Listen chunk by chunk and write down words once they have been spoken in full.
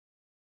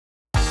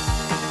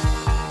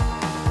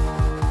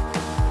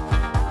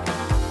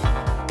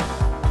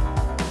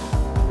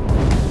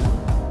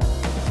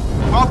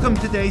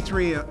day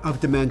 3 of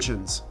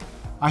Dimensions.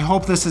 I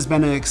hope this has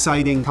been an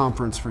exciting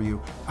conference for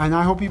you, and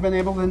I hope you've been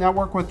able to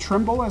network with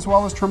Trimble as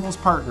well as Trimble's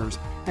partners.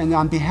 And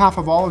on behalf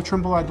of all of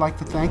Trimble, I'd like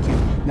to thank you,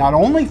 not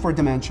only for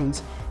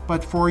Dimensions,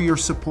 but for your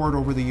support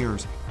over the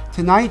years.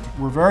 Tonight,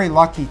 we're very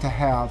lucky to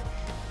have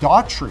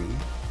Daughtry,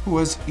 who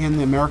was in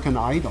the American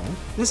Idol.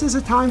 This is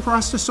a time for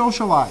us to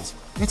socialize.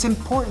 It's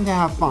important to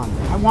have fun.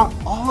 I want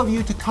all of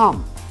you to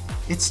come.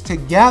 It's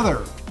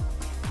together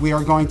we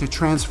are going to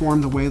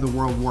transform the way the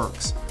world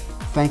works.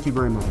 Thank you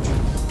very much.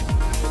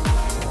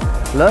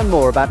 Learn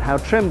more about how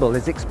Trimble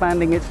is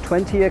expanding its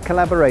 20-year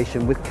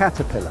collaboration with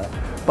Caterpillar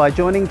by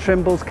joining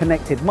Trimble's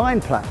Connected Mine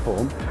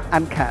platform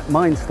and Cat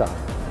MineStar.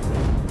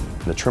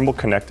 The Trimble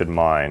Connected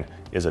Mine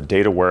is a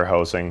data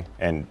warehousing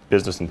and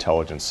business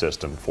intelligence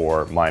system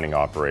for mining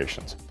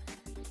operations.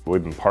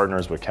 We've been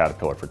partners with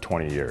Caterpillar for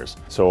 20 years.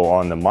 So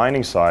on the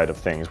mining side of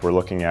things, we're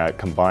looking at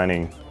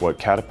combining what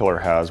Caterpillar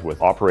has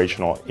with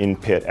operational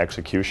in-pit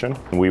execution.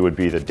 We would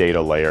be the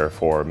data layer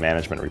for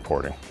management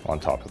reporting on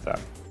top of that.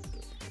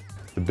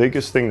 The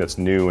biggest thing that's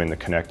new in the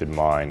Connected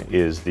Mine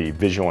is the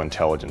visual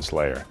intelligence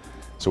layer.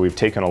 So we've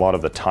taken a lot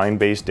of the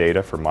time-based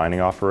data for mining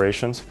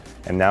operations,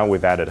 and now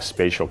we've added a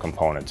spatial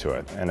component to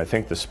it. And I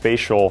think the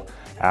spatial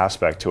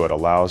aspect to it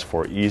allows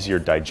for easier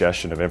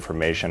digestion of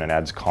information and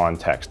adds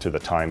context to the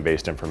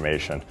time-based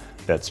information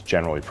that's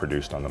generally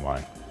produced on the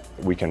mine.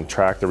 We can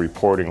track the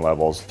reporting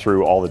levels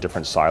through all the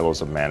different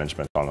silos of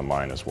management on the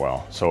mine as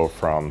well. So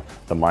from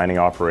the mining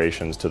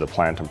operations to the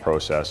plant and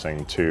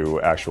processing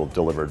to actual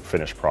delivered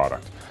finished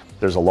product.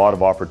 There's a lot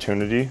of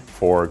opportunity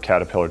for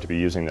Caterpillar to be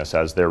using this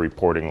as their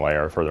reporting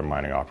layer for their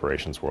mining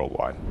operations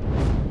worldwide.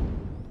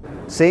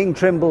 Seeing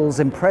Trimble's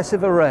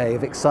impressive array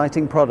of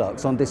exciting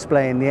products on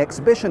display in the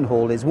exhibition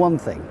hall is one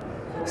thing.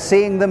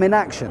 Seeing them in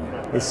action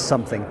is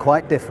something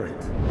quite different.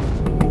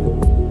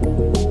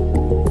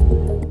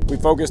 We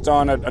focused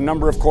on a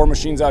number of core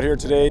machines out here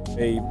today.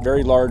 A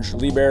very large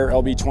Liebherr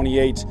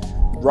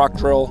LB28 rock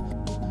drill.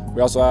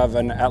 We also have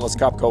an Atlas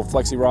Copco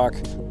Flexi Rock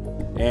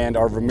and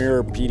our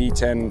Vermeer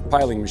PD10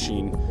 piling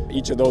machine.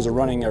 Each of those are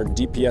running our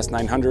DPS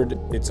 900.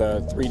 It's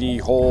a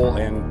 3D hole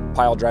and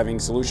pile driving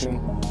solution.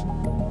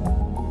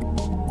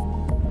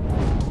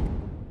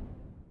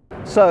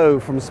 So,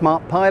 from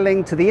smart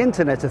piling to the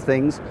Internet of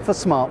Things for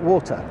smart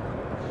water.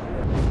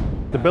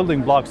 The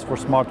building blocks for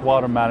smart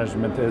water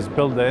management is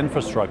build the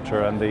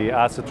infrastructure and the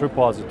asset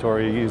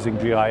repository using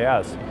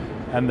GIS,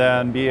 and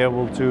then be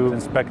able to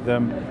inspect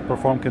them,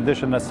 perform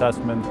condition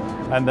assessment,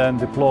 and then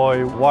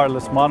deploy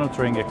wireless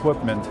monitoring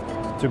equipment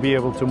to be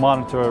able to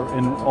monitor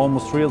in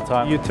almost real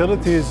time.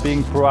 Utilities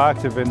being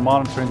proactive in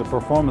monitoring the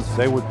performance,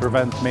 they would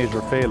prevent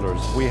major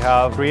failures. We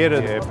have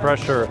created a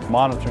pressure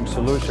monitoring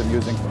solution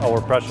using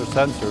our pressure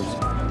sensors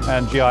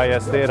and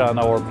GIS data on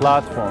our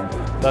platform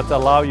that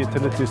allow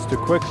utilities to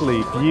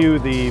quickly view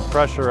the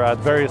pressure at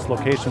various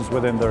locations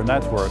within their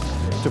network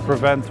to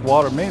prevent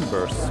water main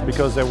bursts,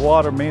 because a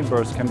water main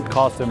burst can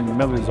cost them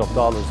millions of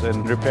dollars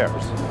in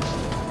repairs.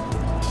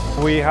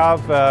 We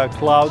have a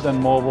cloud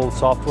and mobile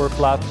software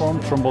platform,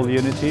 Trimble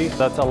Unity,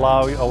 that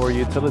allow our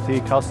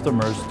utility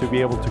customers to be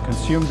able to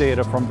consume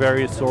data from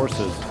various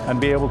sources and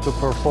be able to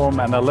perform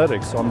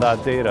analytics on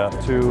that data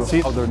to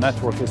see how their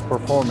network is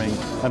performing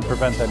and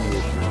prevent any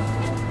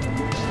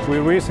issues. We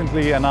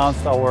recently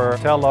announced our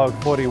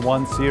Telog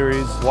 41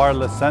 series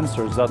wireless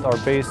sensors that are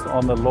based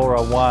on the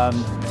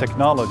LoRaWAN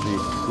technology,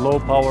 low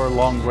power,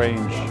 long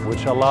range,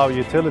 which allow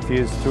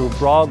utilities to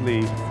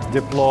broadly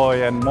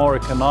deploy and more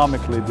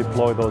economically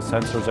deploy those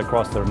sensors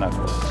across their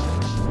network.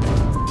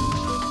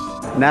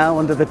 Now,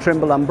 under the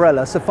Trimble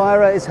umbrella,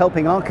 Sefeira is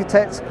helping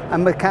architects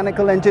and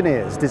mechanical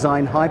engineers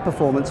design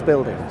high-performance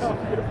buildings.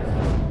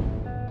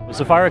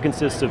 Sefeira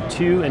consists of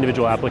 2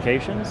 individual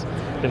applications.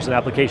 There's an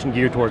application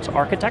geared towards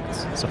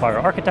architects,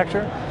 Sefeira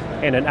Architecture,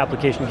 and an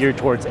application geared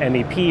towards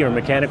MEP or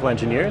mechanical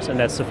engineers, and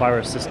that's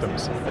Sefeira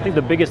Systems. I think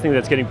the biggest thing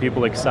that's getting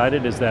people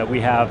excited is that we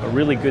have a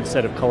really good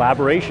set of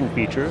collaboration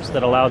features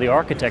that allow the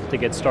architect to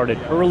get started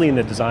early in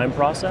the design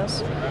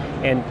process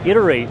and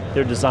iterate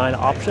their design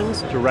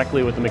options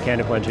directly with the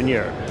mechanical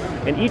engineer.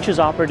 And each is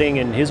operating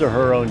in his or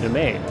her own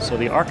domain. So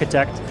the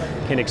architect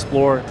can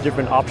explore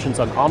different options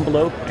on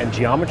envelope and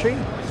geometry.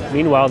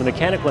 Meanwhile, the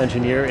mechanical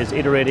engineer is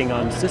iterating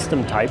on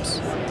system types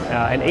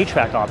and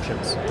HVAC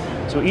options.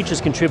 So each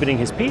is contributing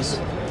his piece,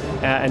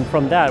 and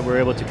from that we're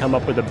able to come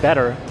up with a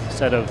better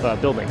set of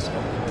buildings.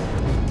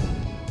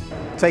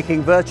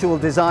 Taking virtual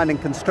design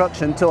and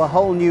construction to a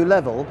whole new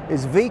level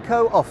is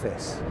Vico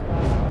Office.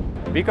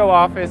 Vico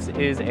Office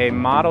is a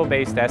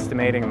model-based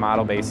estimating and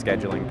model-based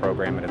scheduling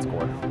program at its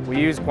core. We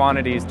use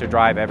quantities to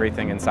drive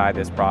everything inside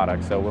this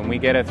product. So when we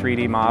get a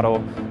 3D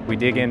model, we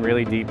dig in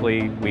really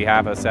deeply. We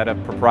have a set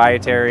of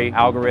proprietary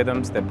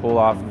algorithms that pull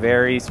off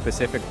very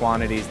specific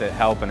quantities that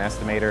help an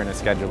estimator and a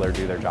scheduler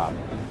do their job.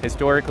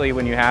 Historically,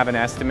 when you have an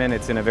estimate,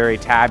 it's in a very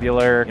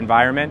tabular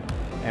environment.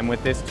 And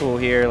with this tool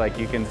here, like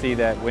you can see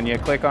that when you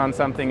click on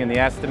something in the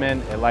estimate,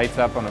 it lights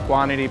up on the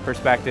quantity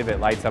perspective, it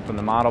lights up on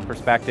the model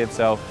perspective,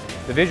 so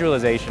the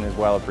visualization is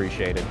well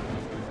appreciated.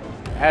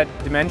 At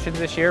Dimensions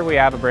this year, we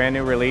have a brand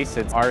new release.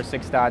 It's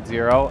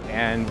R6.0,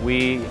 and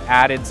we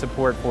added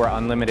support for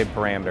unlimited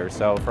parameters.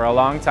 So for a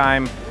long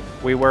time,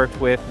 we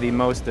worked with the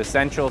most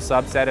essential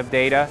subset of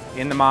data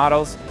in the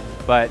models,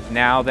 but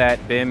now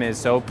that BIM is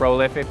so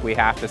prolific, we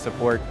have to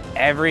support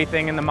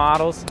everything in the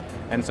models.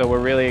 And so we're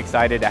really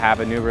excited to have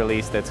a new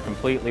release that's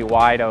completely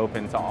wide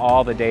open to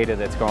all the data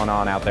that's going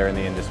on out there in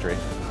the industry.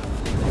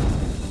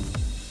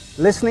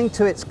 Listening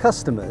to its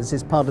customers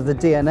is part of the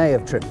DNA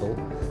of Trimble,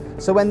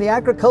 so when the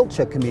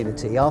agriculture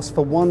community asked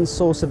for one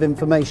source of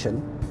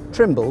information,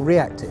 Trimble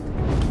reacted.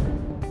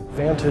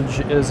 Vantage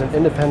is an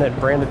independent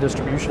branded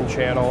distribution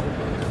channel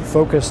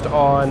focused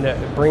on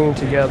bringing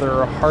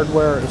together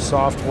hardware,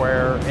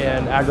 software,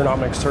 and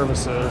agronomic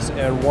services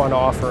in one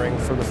offering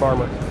for the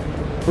farmer.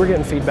 We're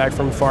getting feedback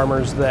from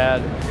farmers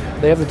that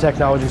they have the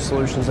technology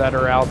solutions that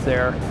are out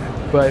there,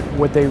 but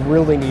what they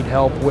really need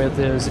help with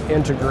is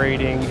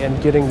integrating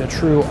and getting the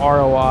true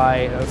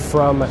ROI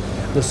from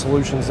the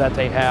solutions that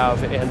they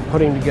have and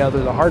putting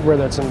together the hardware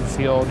that's in the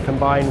field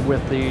combined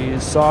with the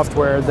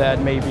software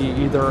that may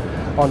be either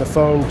on the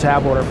phone,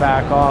 tablet, or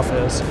back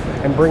office,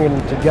 and bringing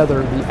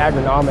together the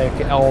agronomic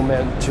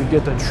element to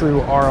get the true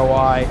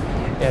ROI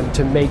and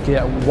to make it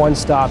a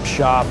one-stop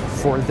shop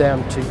for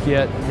them to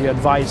get the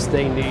advice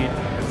they need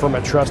from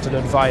a trusted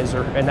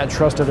advisor, and that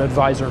trusted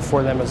advisor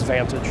for them is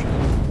Vantage.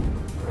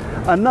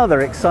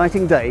 Another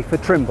exciting day for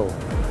Trimble.